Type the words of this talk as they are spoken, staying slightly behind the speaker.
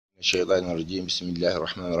الشيطان الرجيم بسم الله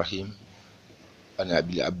الرحمن الرحيم أنا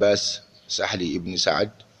أبي-ʼAbbas سهل بن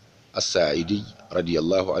سعد as-Sā'idi رضي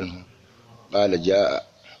الله عنه قال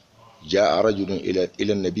جاء رجل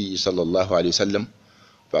إلى النبي صلى الله عليه وسلم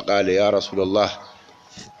فقال يا رسول الله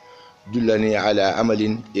دلني على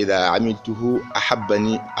عمل إذا عملته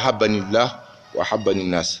أحبني الله وأحبني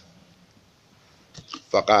الناس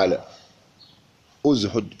فقال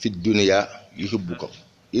ازهد في الدنيا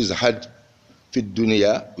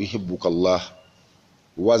يحبك الله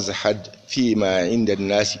وازهد فيما عند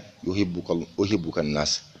الناس يحبك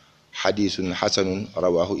الناس حديث حسن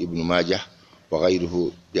رواه ابن ماجه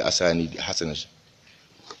وغيره بأسانيد حسنة.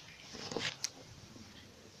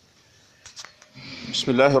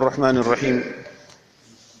 بسم الله الرحمن الرحيم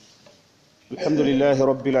الحمد لله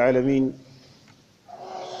رب العالمين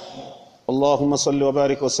اللهم صل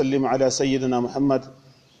وبارك وسلم على سيدنا محمد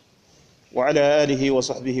وعلى آله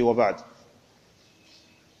وصحبه وبعد.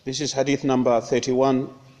 This is hadith number 31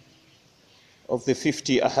 of the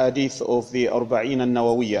 50 ahadith of the Arba'in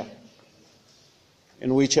an-Nawawiyya,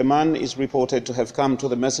 in which a man is reported to have come to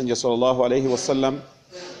the Messenger sallallahu alaihi wasallam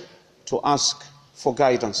to ask for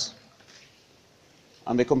guidance.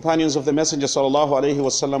 And the companions of the Messenger sallallahu alaihi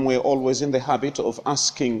wasallam were always in the habit of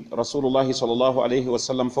asking Rasulullah sallallahu alaihi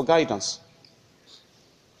wasallam for guidance.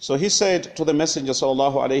 So he said to the Messenger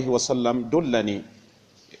sallallahu alaihi wasallam, Dullani,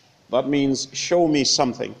 that means show me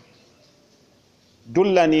something.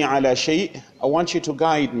 Dullani ala shay', I want you to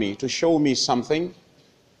guide me, to show me something.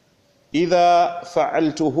 Idha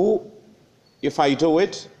fa'altuhu, if I do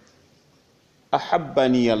it,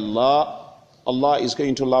 ahabbani Allah, Allah is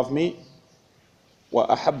going to love me. Wa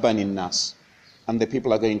ahabbani nas, and the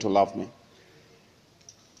people are going to love me.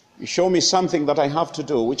 You show me something that I have to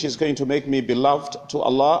do which is going to make me beloved to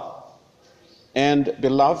Allah and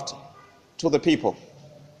beloved to the people.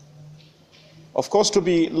 Of course, to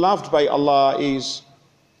be loved by Allah is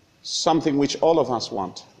something which all of us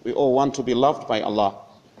want. We all want to be loved by Allah.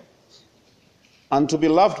 And to be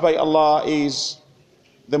loved by Allah is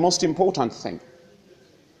the most important thing.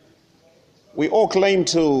 We all claim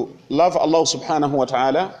to love Allah subhanahu wa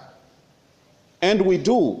ta'ala, and we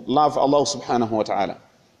do love Allah subhanahu wa ta'ala.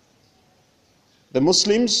 The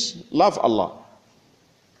Muslims love Allah.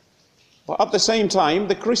 But at the same time,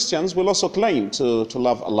 the Christians will also claim to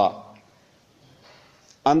love Allah.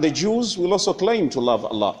 And the Jews will also claim to love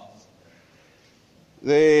Allah.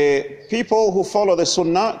 The people who follow the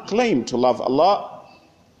Sunnah claim to love Allah.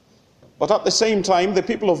 But at the same time, the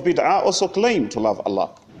people of Bid'ah also claim to love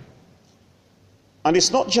Allah. And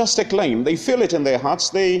it's not just a claim, they feel it in their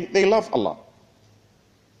hearts, they love Allah.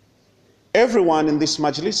 Everyone in this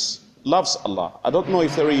majlis loves Allah. I don't know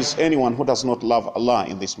if there is anyone who does not love Allah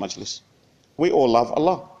in this majlis. We all love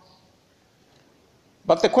Allah.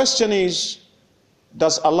 But the question is,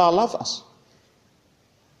 does Allah love us?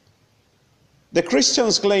 The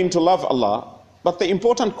Christians claim to love Allah, but the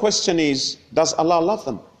important question is, does Allah love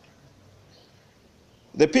them?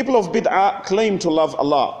 The people of Bid'ah claim to love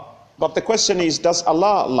Allah, but the question is, does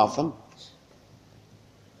Allah love them?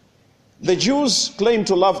 The Jews claim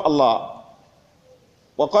to love Allah.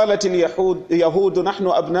 وَقَالَتِ الْيَهُودُ نَحْنُ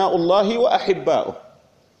أَبْنَاءُ اللَّهِ وَأَحِبَّاؤُهُ.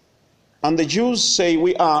 And the Jews say,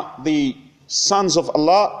 we are the sons of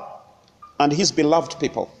Allah and His beloved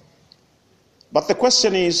people. But the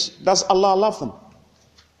question is, does Allah love them?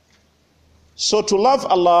 So to love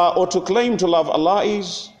Allah or to claim to love Allah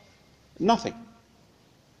is nothing.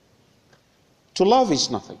 To love is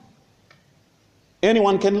nothing.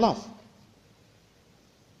 Anyone can love.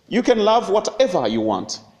 You can love whatever you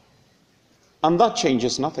want, and that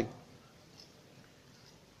changes nothing.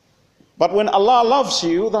 But when Allah loves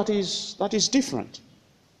you, that is different.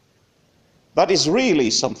 That is really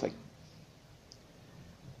something.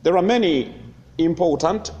 There are many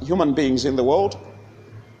important human beings in the world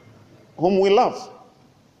whom we love,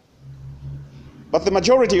 but the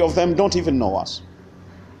majority of them don't even know us.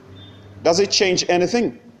 Does it change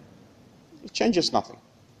anything? It changes nothing.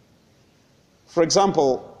 For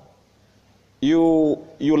example, you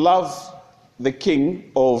love the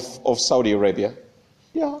king of Saudi Arabia.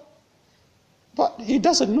 Yeah, but he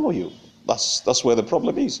doesn't know you. That's where the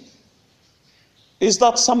problem is. Is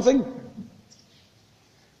that something?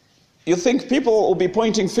 You think people will be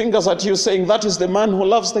pointing fingers at you saying that is the man who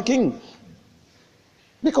loves the king?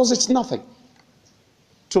 Because it's nothing.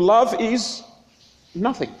 To love is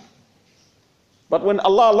nothing. But when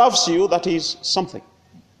Allah loves you, that is something.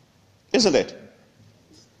 Isn't it?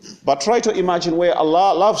 But try to imagine where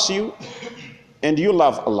Allah loves you and you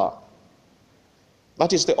love Allah.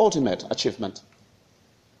 That is the ultimate achievement.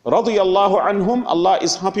 Radiyallahu anhum, Allah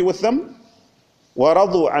is happy with them. Wa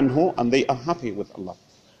radu anhu, and they are happy with Allah.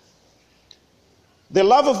 The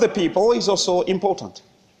love of the people is also important.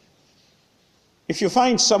 If you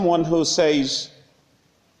find someone who says,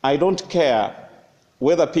 I don't care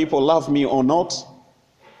whether people love me or not,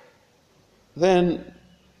 then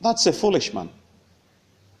that's a foolish man.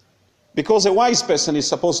 Because a wise person is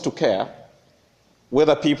supposed to care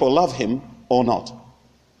whether people love him or not.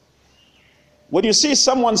 When you see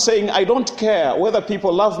someone saying, I don't care whether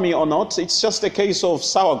people love me or not, it's just a case of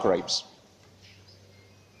sour grapes.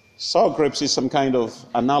 Sour grapes is some kind of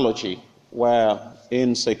analogy where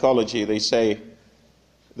in psychology they say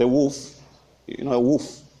the wolf, a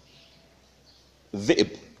wolf,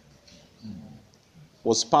 Dhib,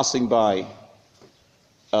 was passing by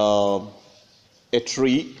a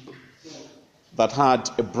tree that had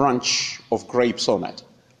a branch of grapes on it.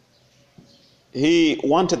 He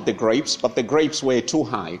wanted the grapes, but the grapes were too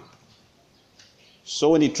high.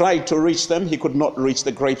 So when he tried to reach them, he could not reach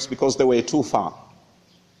the grapes because they were too far.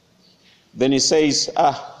 Then he says,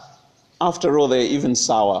 after all, they're even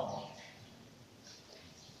sour.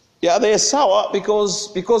 Yeah, they're sour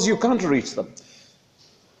because you can't reach them.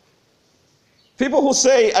 People who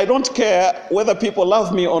say, I don't care whether people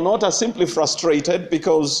love me or not, are simply frustrated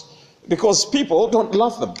because people don't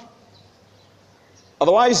love them.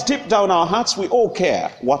 Otherwise, deep down our hearts, we all care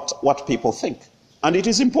what people think. And it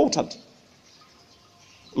is important.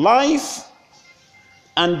 Life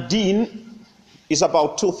and deen is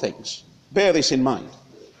about two things. Bear this in mind.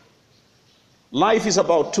 Life is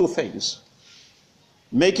about two things: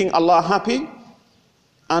 making Allah happy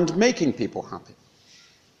and making people happy.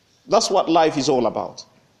 That's what life is all about.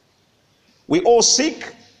 We all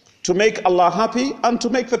seek to make Allah happy and to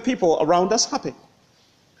make the people around us happy.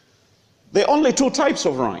 There are only two types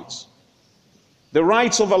of rights: the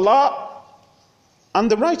rights of Allah and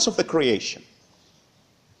the rights of the creation.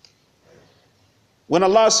 When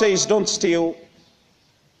Allah says don't steal,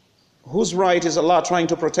 whose right is Allah trying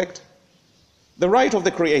to protect? The right of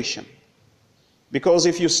the creation. Because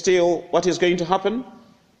if you steal, what is going to happen?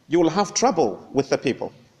 You will have trouble with the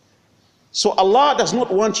people. So Allah does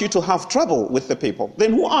not want you to have trouble with the people.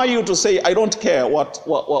 Then who are you to say, I don't care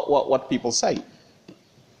what people say?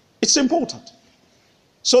 It's important.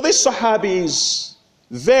 So this Sahabi is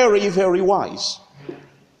very, very wise.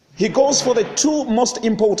 He goes for the two most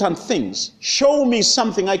important things. Show me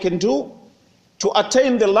something I can do to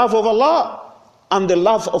attain the love of Allah and the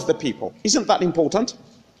love of the people. Isn't that important?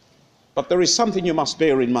 But there is something you must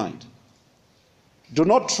bear in mind. Do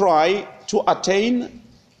not try to attain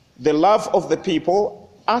the love of the people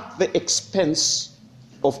at the expense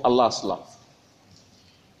of Allah's love.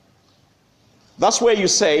 That's where you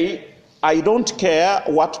say, I don't care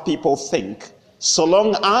what people think, so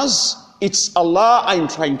long as it's Allah I'm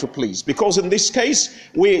trying to please. Because in this case,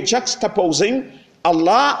 we're juxtaposing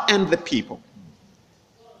Allah and the people.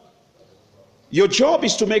 Your job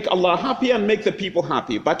is to make Allah happy and make the people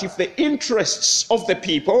happy. But if the interests of the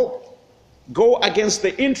people go against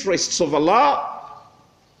the interests of Allah,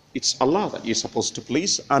 it's Allah that you're supposed to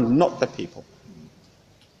please and not the people.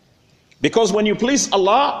 Because when you please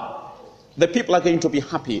Allah, the people are going to be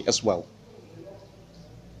happy as well.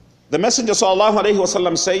 The Messenger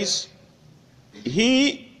ﷺ says,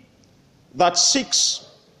 he that seeks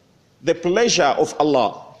the pleasure of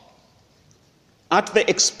Allah at the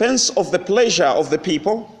expense of the pleasure of the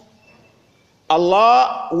people,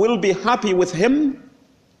 Allah will be happy with him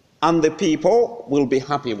and the people will be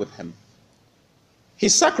happy with him. He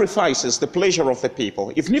sacrifices the pleasure of the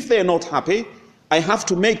people. Even if they're not happy, I have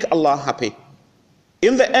to make Allah happy.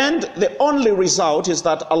 In the end, the only result is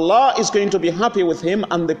that Allah is going to be happy with him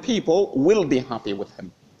and the people will be happy with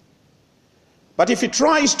him. But if he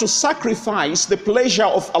tries to sacrifice the pleasure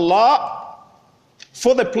of Allah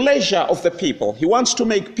for the pleasure of the people, he wants to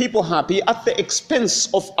make people happy at the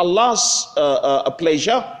expense of Allah's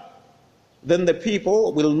pleasure, then the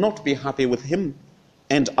people will not be happy with him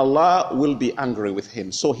and Allah will be angry with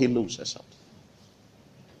him, so he loses out.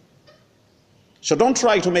 So don't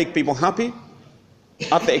try to make people happy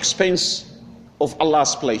at the expense of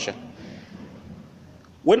Allah's pleasure.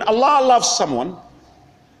 When Allah loves someone,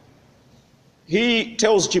 he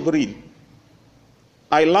tells Jibreel,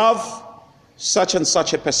 I love such and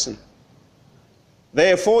such a person,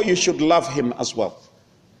 therefore you should love him as well.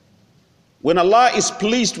 When Allah is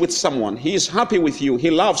pleased with someone, he is happy with you, he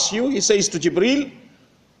loves you, he says to Jibreel,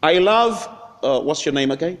 I love, what's your name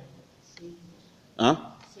again?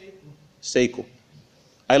 Seiko.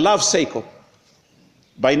 I love Seiko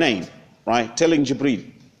by name, right? Telling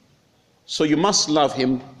Jibreel. So you must love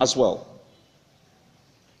him as well.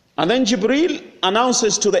 And then Jibreel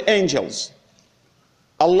announces to the angels,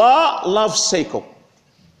 Allah loves Seiko.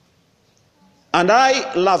 And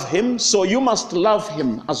I love him, so you must love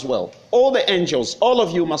him as well. All the angels, all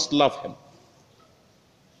of you must love him.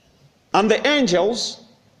 And the angels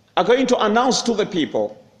are going to announce to the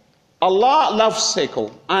people, Allah loves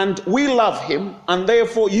Sekou, and we love him, and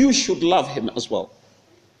therefore you should love him as well.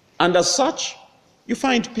 And as such, you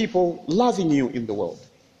find people loving you in the world.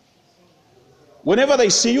 Whenever they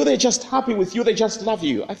see you, they're just happy with you, they just love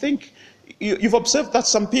you. I think you've observed that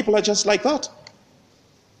some people are just like that.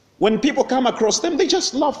 When people come across them, they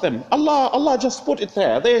just love them. Allah just put it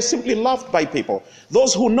there. They're simply loved by people.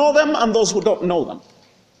 Those who know them and those who don't know them.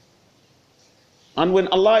 And when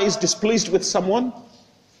Allah is displeased with someone,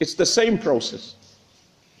 it's the same process.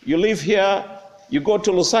 You live here, you go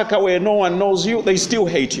to Lusaka where no one knows you, they still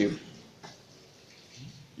hate you.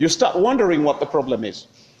 You start wondering what the problem is.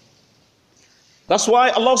 That's why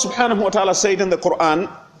Allah subhanahu wa ta'ala said in the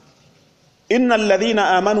Quran, إِنَّ الَّذِينَ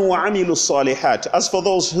آمَنُوا وَعَمِلُوا الصَّالِحَاتِ As for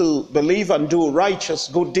those who believe and do righteous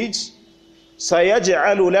good deeds,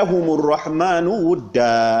 سَيَجْعَلُ لَهُمُ الرَّحْمَنُ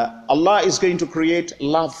وُدًّا Allah is going to create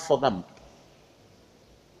love for them.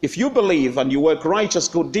 If you believe and you work righteous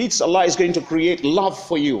good deeds, Allah is going to create love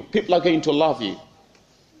for you. People are going to love you.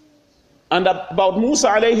 And about Musa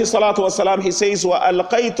alayhi salatu wasalam, he says,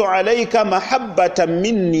 وَأَلْقَيْتُ عَلَيْكَ مَحَبَّةً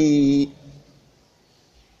مِّنِّي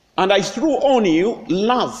And I threw on you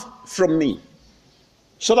love from me.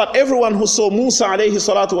 So that everyone who saw Musa alayhi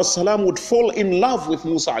salatu wasalam would fall in love with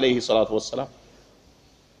Musa alayhi salatu wasalam.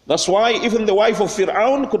 That's why even the wife of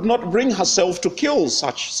Fir'aun could not bring herself to kill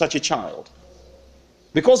such a child.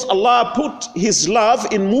 Because Allah put his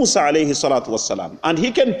love in Musa alayhi salatu wasalam. And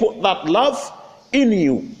he can put that love in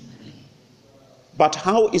you. But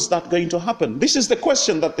how is that going to happen? This is the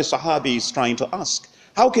question that the Sahabi is trying to ask.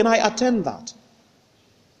 How can I attain that?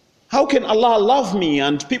 How can Allah love me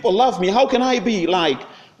and people love me? How can I be like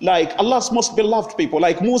Allah's most beloved people,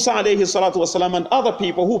 like Musa alayhi salatu wasalam and other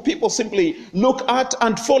people who people simply look at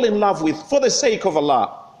and fall in love with for the sake of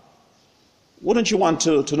Allah? Wouldn't you want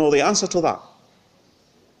to know the answer to that?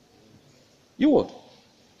 You would.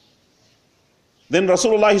 Then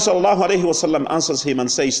Rasulullah sallallahu alayhi wasallam answers him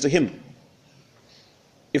and says to him,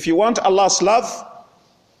 if you want Allah's love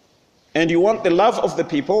and you want the love of the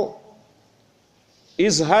people,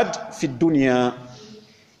 izhad fi dunya,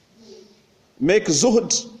 make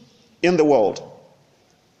zuhd in the world.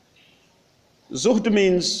 Zuhd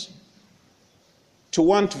means to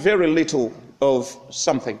want very little of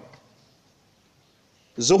something.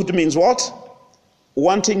 Zuhd means what?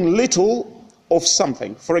 Wanting little of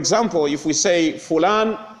something. For example, if we say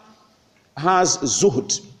Fulan has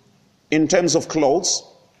zuhd in terms of clothes,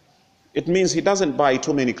 it means he doesn't buy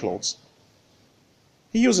too many clothes.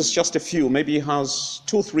 He uses just a few, maybe he has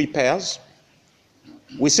 2-3 pairs.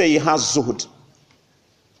 We say he has zuhd.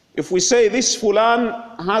 If we say this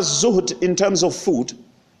Fulan has zuhd in terms of food,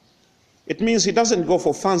 it means he doesn't go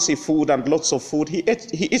for fancy food and lots of food. He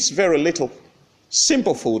eats very little.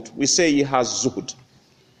 Simple food, we say he has zuhd.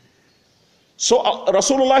 So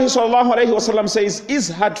Rasulullah sallallahu alayhi wasallam says,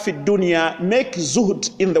 izhad fi dunya, make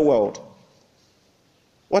zuhd in the world.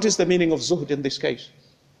 What is the meaning of zuhd in this case?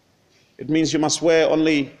 It means you must wear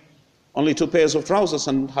only 2 pairs of trousers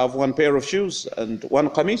and have 1 pair of shoes and 1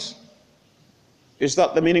 qamis. Is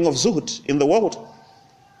that the meaning of zuhd in the world?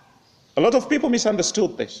 A lot of people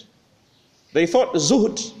misunderstood this. They thought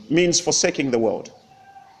zuhd means forsaking the world.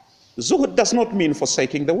 Zuhd does not mean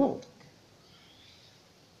forsaking the world.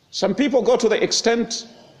 Some people go to the extent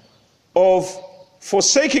of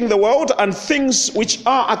forsaking the world and things which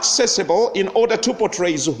are accessible in order to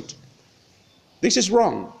portray zuhd. This is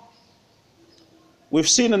wrong. We've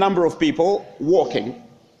seen a number of people walking,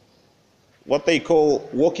 what they call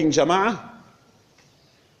walking jama'ah,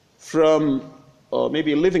 from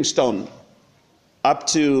maybe Livingstone up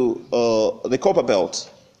to the Copper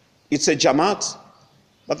Belt. It's a jamaat,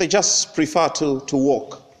 but they just prefer to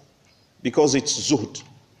walk because it's zuhd.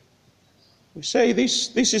 We say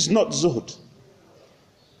this is not zuhd.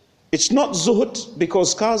 It's not zuhd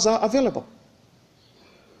because cars are available.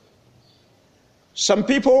 Some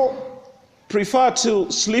people prefer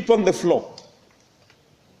to sleep on the floor.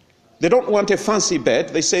 They don't want a fancy bed.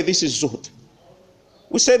 They say this is zuhd.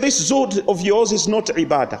 We say this zuhd of yours is not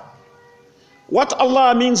ibadah. What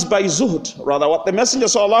Allah means by zuhd, rather what the Messenger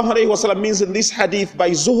sallallahu alaihi wasallam means in this hadith by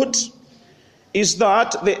zuhd, is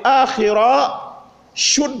that the akhirah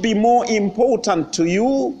should be more important to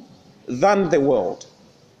you than the world.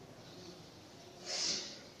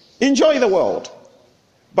 Enjoy the world,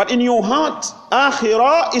 but in your heart,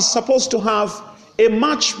 akhirah is supposed to have a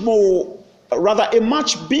much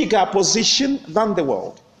bigger position than the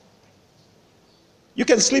world. You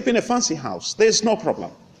can sleep in a fancy house, there's no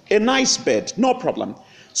problem. a nice bed, no problem.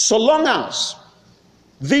 So long as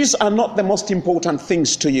these are not the most important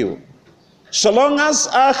things to you. So long as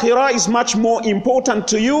akhirah is much more important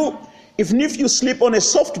to you, even if you sleep on a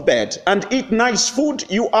soft bed and eat nice food,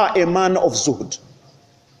 you are a man of zuhd.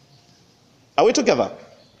 Are we together?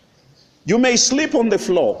 You may sleep on the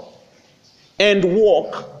floor and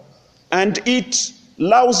walk and eat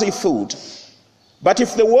lousy food. But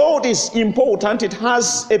if the world is important, it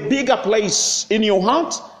has a bigger place in your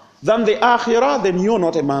heart than the akhirah, then you're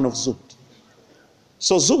not a man of zuhd.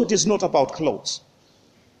 So zuhd is not about clothes.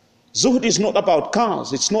 Zuhd is not about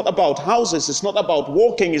cars. It's not about houses. It's not about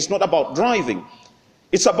walking. It's not about driving.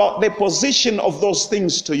 It's about the position of those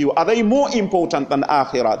things to you. Are they more important than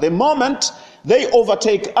akhirah? The moment they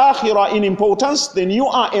overtake akhirah in importance, then you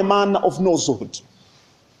are a man of no zuhd.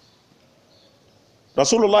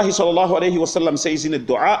 Rasulullah sallallahu alayhi wa sallam says in the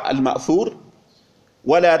dua al-ma'thur,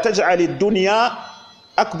 وَلَا تَجْعَلِ الدُّنْيَا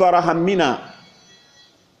أَكْبَرَ هَمِّنَا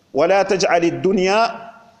وَلَا تَجْعَلِ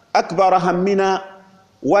الدُّنْيَا أَكْبَرَ هَمِّنَا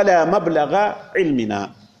وَلَا مَبْلَغَ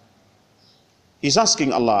عِلْمِنَا. He's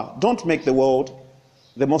asking Allah, don't make the world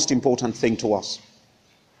the most important thing to us.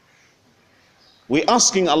 We're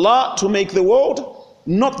asking Allah to make the world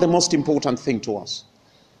not the most important thing to us.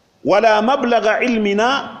 وَلَا مَبْلَغَ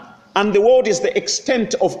عِلْمِنَا. And the world is the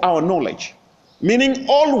extent of our knowledge. Meaning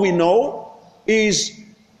all we know is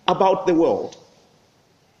about the world.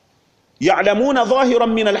 يَعْلَمُونَ ظَاهِرًا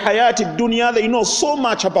مِنَ الْحَيَاةِ الدُّنْيَا. They know so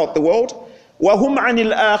much about the world. وَهُمْ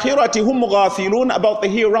عَنِ الْآخِرَةِ هُمْ غَافِلُونَ. About the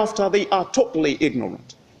hereafter, they are totally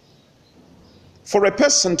ignorant. For a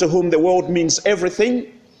person to whom the world means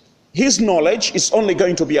everything, his knowledge is only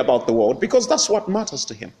going to be about the world because that's what matters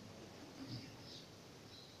to him.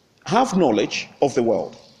 Have knowledge of the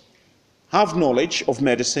world. Have knowledge of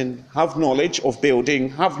medicine, have knowledge of building,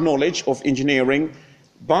 have knowledge of engineering,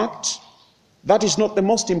 but that is not the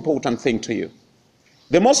most important thing to you.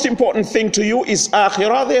 The most important thing to you is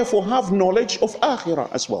akhirah, therefore have knowledge of akhirah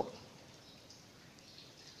as well.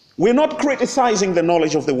 We're not criticizing the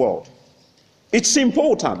knowledge of the world. It's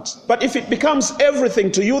important, but if it becomes everything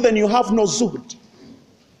to you, then you have no zuhd.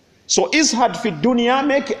 So izhad fi dunya,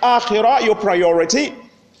 make akhirah your priority.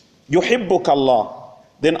 Yuhibbuk Allah.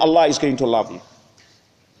 Then Allah is going to love you.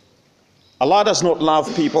 Allah does not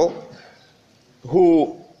love people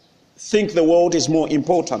who think the world is more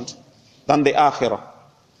important than the akhirah.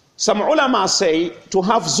 Some ulama say to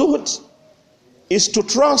have zuhd is to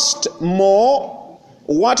trust more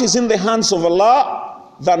what is in the hands of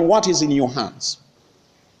Allah than what is in your hands.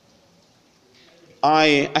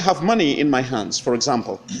 I have money in my hands, for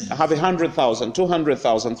example. I have 100,000,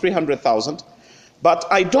 200,000, 300,000. But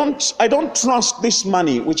I don't trust this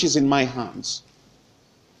money which is in my hands.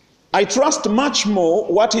 I trust much more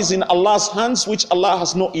what is in Allah's hands, which Allah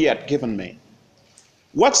has not yet given me.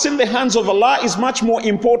 What's in the hands of Allah is much more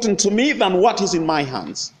important to me than what is in my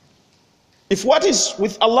hands. If what is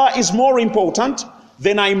with Allah is more important,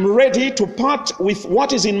 then I'm ready to part with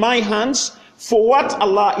what is in my hands for what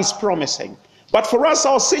Allah is promising. But for us,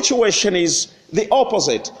 our situation is the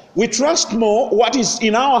opposite. We trust more what is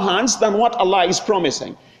in our hands than what Allah is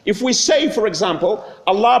promising. If we say, for example,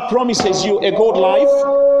 Allah promises you a good life,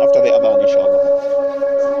 after the adhan, inshallah.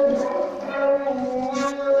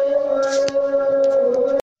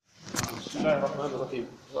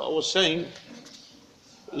 I was saying,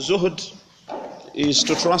 zuhd is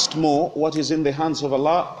to trust more what is in the hands of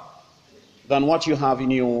Allah than what you have in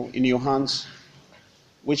your hands,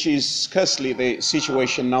 which is scarcely the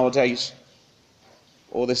situation nowadays,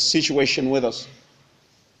 or the situation with us.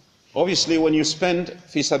 Obviously, when you spend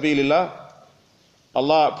fi sabilillah,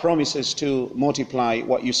 Allah promises to multiply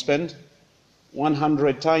what you spend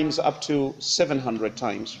 100 times up to 700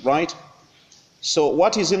 times, right? So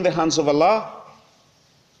what is in the hands of Allah?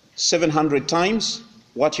 700 times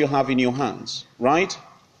what you have in your hands, right?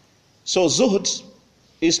 So zuhd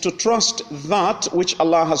is to trust that which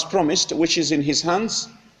Allah has promised, which is in His hands,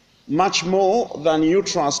 much more than you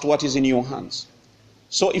trust what is in your hands.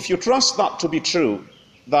 So if you trust that to be true,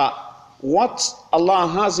 that what Allah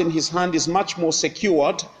has in His hand is much more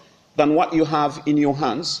secured than what you have in your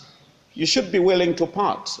hands, you should be willing to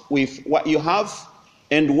part with what you have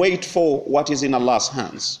and wait for what is in Allah's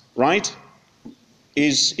hands, right?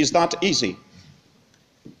 Is that easy?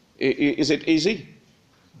 Is it easy?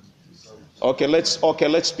 Okay,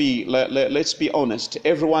 let's be honest.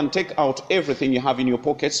 Everyone, take out everything you have in your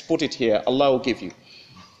pockets, put it here. Allah will give you.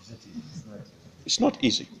 It's not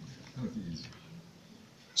easy.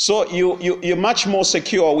 So you're much more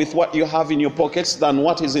secure with what you have in your pockets than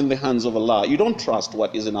what is in the hands of Allah. You don't trust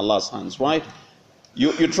what is in Allah's hands, right?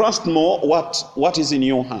 You trust more what is in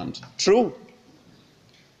your hand. True.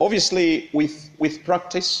 Obviously, with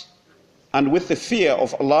practice and with the fear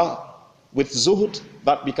of Allah, with zuhud,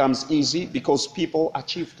 that becomes easy because people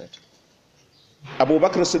achieved it. Abu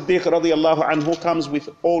Bakr as-Siddiq radiallahu anhu comes with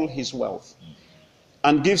all his wealth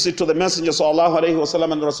and gives it to the Messenger sallallahu alayhi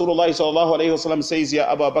wasallam, and Rasulullah sallallahu alayhi wasallam says,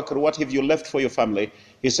 Ya Abu Bakr, what have you left for your family?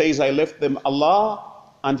 He says, I left them Allah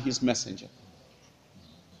and His Messenger.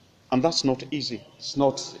 And that's not easy. It's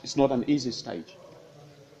not an easy stage.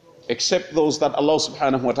 Except those that Allah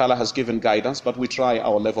subhanahu wa ta'ala has given guidance, but we try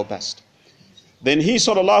our level best. Then he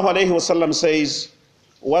sallallahu alayhi wasallam says,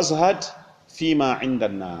 Wazhad fima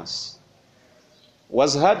inda nas.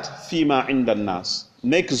 Wazhad fima inda nas.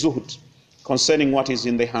 Make zuhd concerning what is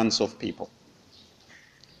in the hands of people.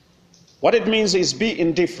 What it means is be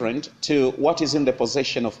indifferent to what is in the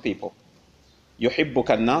possession of people.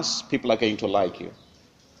 Yuhibbuka nas, people are going to like you.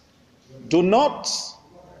 Do not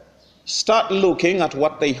start looking at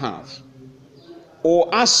what they have or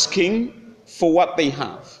asking for what they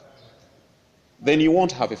have. Then you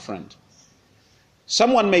won't have a friend.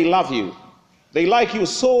 Someone may love you. They like you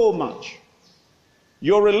so much.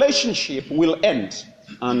 Your relationship will end.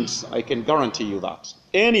 And I can guarantee you that.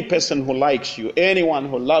 Any person who likes you, anyone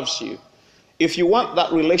who loves you, if you want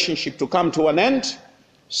that relationship to come to an end,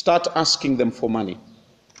 start asking them for money.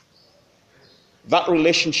 That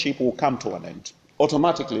relationship will come to an end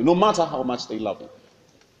automatically, no matter how much they love you.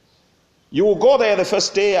 You will go there the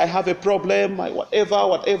first day, I have a problem,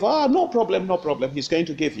 whatever. No problem, he's going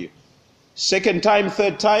to give you. Second time,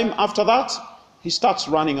 third time, after that, he starts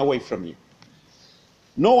running away from you.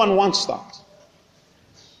 No one wants that.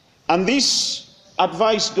 And this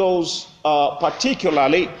advice goes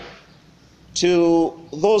particularly to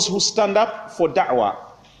those who stand up for da'wah,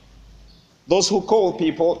 those who call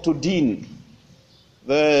people to deen,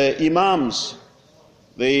 the imams,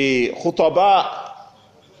 the khutaba,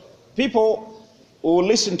 people who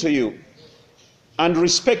listen to you and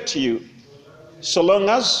respect you, so long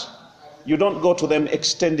as you don't go to them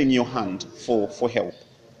extending your hand for help.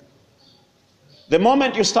 The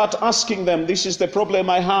moment you start asking them, this is the problem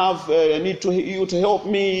I have, I need you to help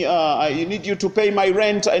me, I need you to pay my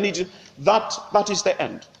rent, I need you, that is the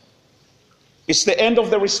end. It's the end of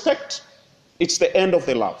the respect, it's the end of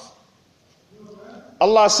the love.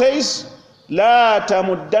 Allah says, لا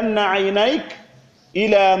تمدن عينيك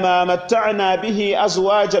إلى ما متعنا به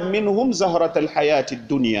أزواجا منهم زهرة الحياة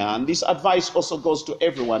الدنيا. And this advice also goes to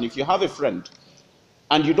everyone. If you have a friend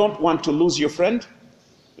and you don't want to lose your friend,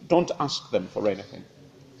 don't ask them for anything.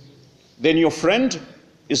 Then your friend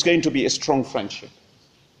is going to be a strong friendship.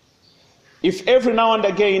 If every now and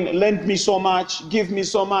again, lend me so much, give me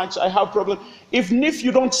so much, I have problem. Even if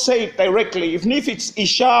you don't say it directly, even if it's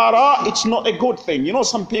ishara, it's not a good thing. You know,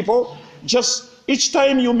 some people just, each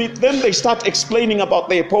time you meet them, they start explaining about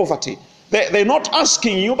their poverty. They're not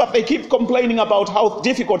asking you, but they keep complaining about how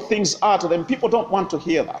difficult things are to them. People don't want to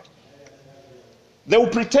hear that. They will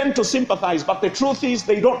pretend to sympathize, but the truth is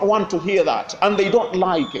they don't want to hear that, and they don't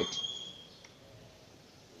like it.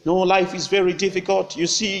 No, life is very difficult. You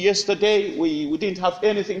see, yesterday we didn't have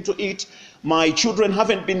anything to eat. My children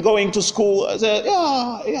haven't been going to school. I said,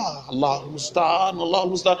 Allah Mustaan, Allah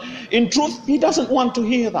Mustaan. In truth, he doesn't want to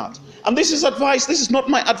hear that. And this is advice. This is not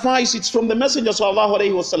my advice. It's from the Messenger sallallahu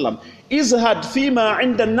alaihi wasallam. Izhad fima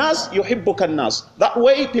inda nas yuhibbuka nas. That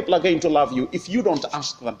way, people are going to love you if you don't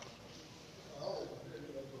ask them.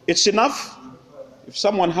 It's enough if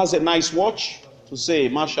someone has a nice watch to say,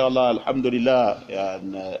 mashallah, alhamdulillah,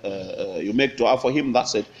 and you make dua for him,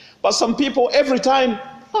 that's it. But some people, every time,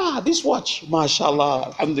 this watch, mashallah,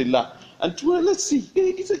 alhamdulillah, and well, let's see,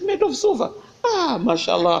 it's made of silver.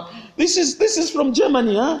 Mashallah, this is from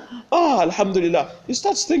Germany, huh? Alhamdulillah. He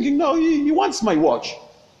starts thinking, no, he wants my watch.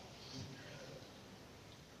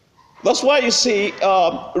 That's why you see,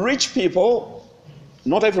 rich people,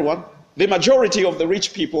 not everyone, the majority of the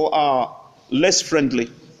rich people are less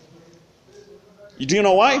friendly. Do you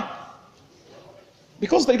know why?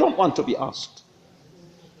 Because they don't want to be asked.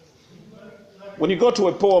 When you go to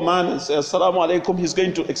a poor man and say, Assalamu alaikum, he's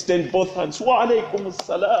going to extend both hands. Wa alaikum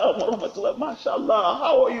assalam wa rahmatullah, mashallah,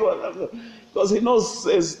 how are you? Because he knows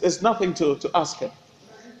there's nothing to ask him.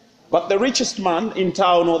 But the richest man in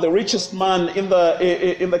town or the richest man in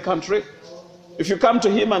the country, if you come to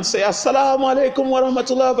him and say, Assalamu alaikum wa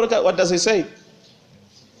rahmatullah wa barakatuh, what does he say?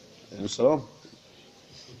 Assalam.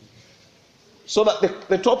 So that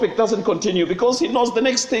the topic doesn't continue, because he knows the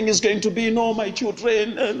next thing is going to be, no, my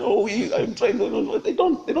children, no, I'm trying to, no. They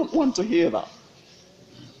don't want to hear that.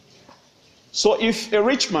 So if a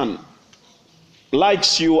rich man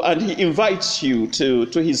likes you and he invites you to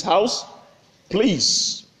his house,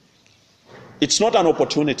 please, it's not an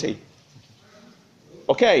opportunity.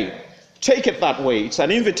 Okay, take it that way. It's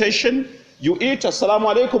an invitation. You eat,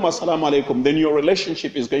 assalamu alaikum, then your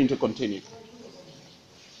relationship is going to continue.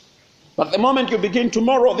 But the moment you begin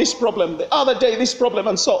tomorrow, this problem, the other day, this problem,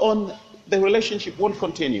 and so on, the relationship won't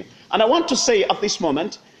continue. And I want to say at this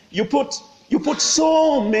moment, you put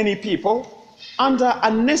so many people under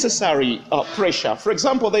unnecessary pressure. For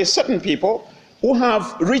example, there are certain people who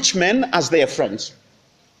have rich men as their friends.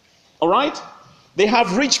 All right? They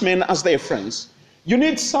have rich men as their friends. You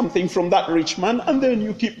need something from that rich man, and then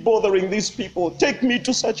you keep bothering these people. Take me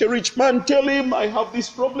to such a rich man, tell him I have this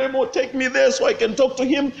problem, or take me there so I can talk to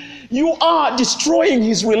him. You are destroying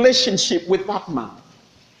his relationship with that man.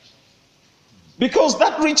 Because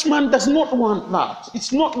that rich man does not want that.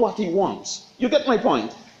 It's not what he wants. You get my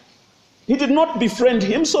point? He did not befriend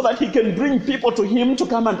him so that he can bring people to him to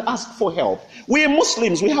come and ask for help. We are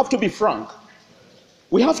Muslims, we have to be frank.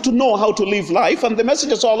 We have to know how to live life, and the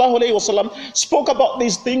Messenger ﷺ spoke about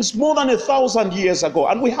these things more than 1,000 years ago,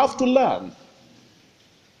 and we have to learn.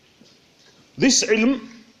 This ilm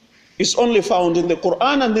is only found in the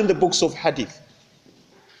Quran and in the books of Hadith.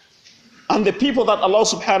 And the people that Allah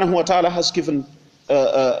subhanahu wa ta'ala has given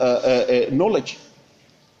knowledge.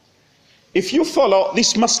 If you follow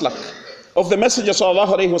this maslak of the Messenger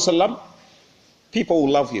ﷺ, people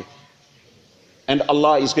will love you. And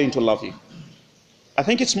Allah is going to love you. I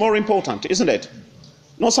think it's more important, isn't it?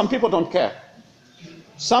 No, some people don't care.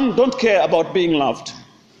 Some don't care about being loved.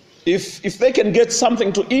 If they can get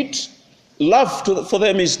something to eat, love for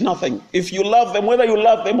them is nothing. If you love them, whether you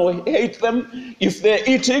love them or hate them, if they're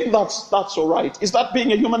eating, that's all right. Is that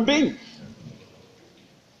being a human being?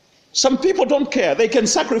 Some people don't care. They can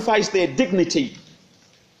sacrifice their dignity.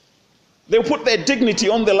 They put their dignity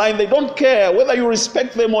on the line. They don't care whether you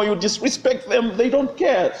respect them or you disrespect them. They don't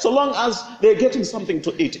care so long as they're getting something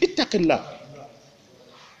to eat. Ittaqillah.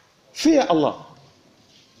 Fear Allah.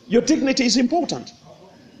 Your dignity is important.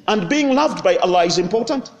 And being loved by Allah is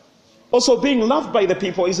important. Also being loved by the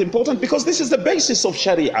people is important, because this is the basis of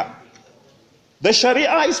Sharia. The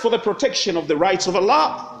Sharia is for the protection of the rights of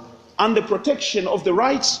Allah and the protection of the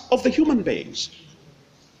rights of the human beings.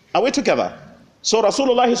 Are we together? So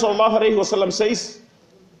Rasulullah sallallahu alayhi wa sallam says,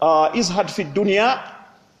 izhad fi dunya,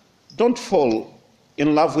 don't fall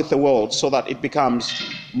in love with the world so that it becomes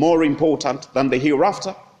more important than the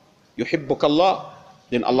hereafter. Yuhibbuk Allah,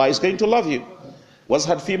 then Allah is going to love you.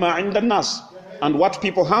 Wazhad fima inda nas, and what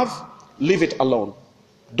people have, leave it alone.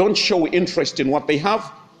 Don't show interest in what they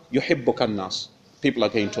have. Yuhibbuk nas, people are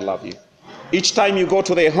going to love you. Each time you go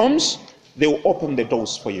to their homes, they will open the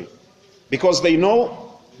doors for you, because they know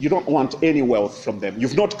you don't want any wealth from them.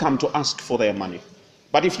 You've not come to ask for their money.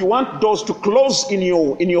 But if you want doors to close in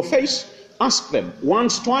your face, ask them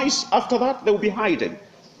once, twice. After that, they'll be hiding.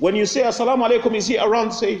 When you say, Assalamu alaikum, is he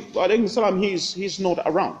around? Say, Wa alaikum salam, he's not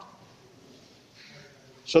around.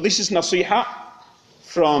 So this is nasiha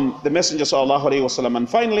from the Messenger sallallahu alaihi wasallam. And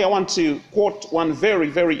finally, I want to quote one very,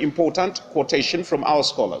 very important quotation from our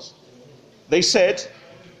scholars. They said,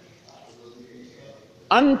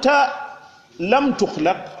 Anta lam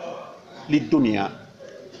tukhlaq lid-dunya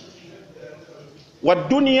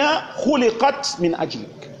wad-dunya khuliqat min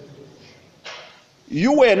ajlik.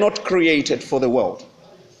 You were not created for the world.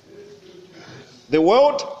 The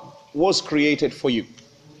world was created for you.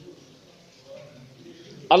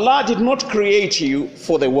 Allah did not create you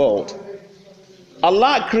for the world.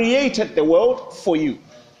 Allah created the world for you.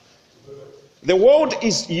 The world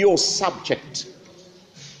is your subject.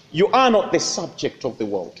 You are not the subject of the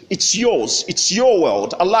world. It's yours. It's your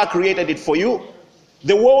world. Allah created it for you.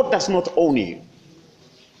 The world does not own you.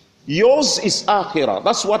 Yours is akhirah.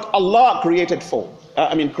 That's what Allah created for.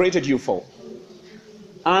 Created you for.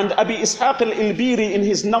 And Abi Ishaq al-Ilbiri in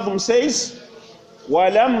his Nazm says,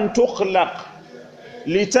 وَلَمْ تُخْلَقْ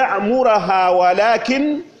لِتَعْمُرَهَا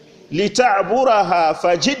وَلَكِنْ لِتَعْبُرَهَا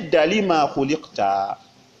فَجِدَّ لِمَا خُلِقْتَ.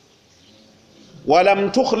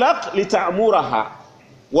 وَلَمْ تُخْلَقْ لِتَعْمُرَهَا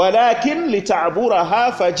وَلَكِنْ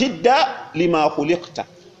لِتَعْبُرَهَا فَجِدَّ لِمَا خُلِقْتَ.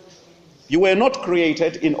 You were not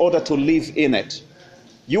created in order to live in it.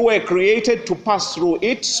 You were created to pass through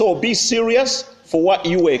it, so be serious for what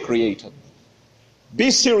you were created. Be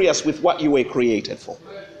serious with what you were created for.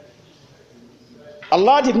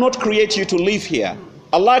 Allah did not create you to live here.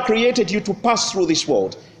 Allah created you to pass through this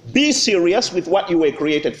world. Be serious with what you were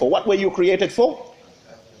created for. What were you created for?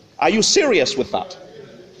 Are you serious with that?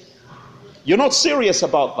 You're not serious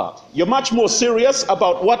about that. You're much more serious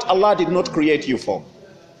about what Allah did not create you for.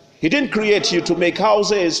 He didn't create you to make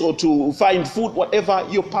houses or to find food, whatever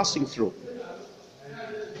you're passing through.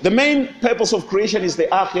 The main purpose of creation is the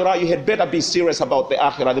akhirah. You had better be serious about the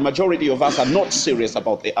akhirah. The majority of us are not serious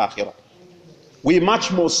about the akhirah. We're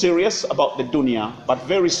much more serious about the dunya, but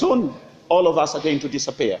very soon, all of us are going to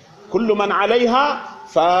disappear. كُلُّ مَنْ عَلَيْهَا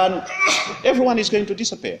فَانٍ. Everyone is going to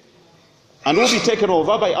disappear. And will be taken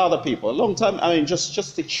over by other people. A long time, I mean,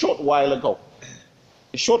 just a short while ago.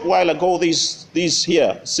 A short while ago, these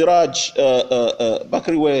here, Siraj,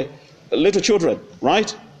 Bakri were little children,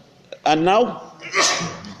 right? And now,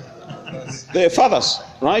 they're fathers,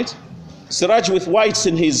 right? Siraj with whites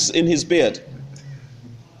in his beard.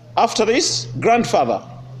 After this, grandfather,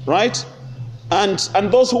 right? And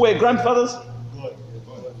those who were grandfathers,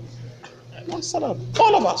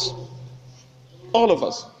 all of us. All of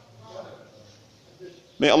us.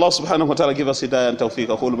 May Allah subhanahu wa ta'ala give us hidayah and tawfiq.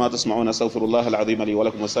 أقول ما تسمعون أستغفر الله العظيم لي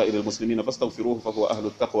ولكم وسائر المسلمين فاستغفروه فهو أهل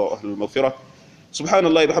التقوى وأهل المغفرة. سبحان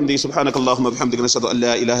الله بحمده سبحانك اللهم بحمدك نشهد أن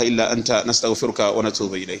لا إله إلا أنت نستغفرك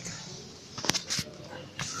ونتوب إليك.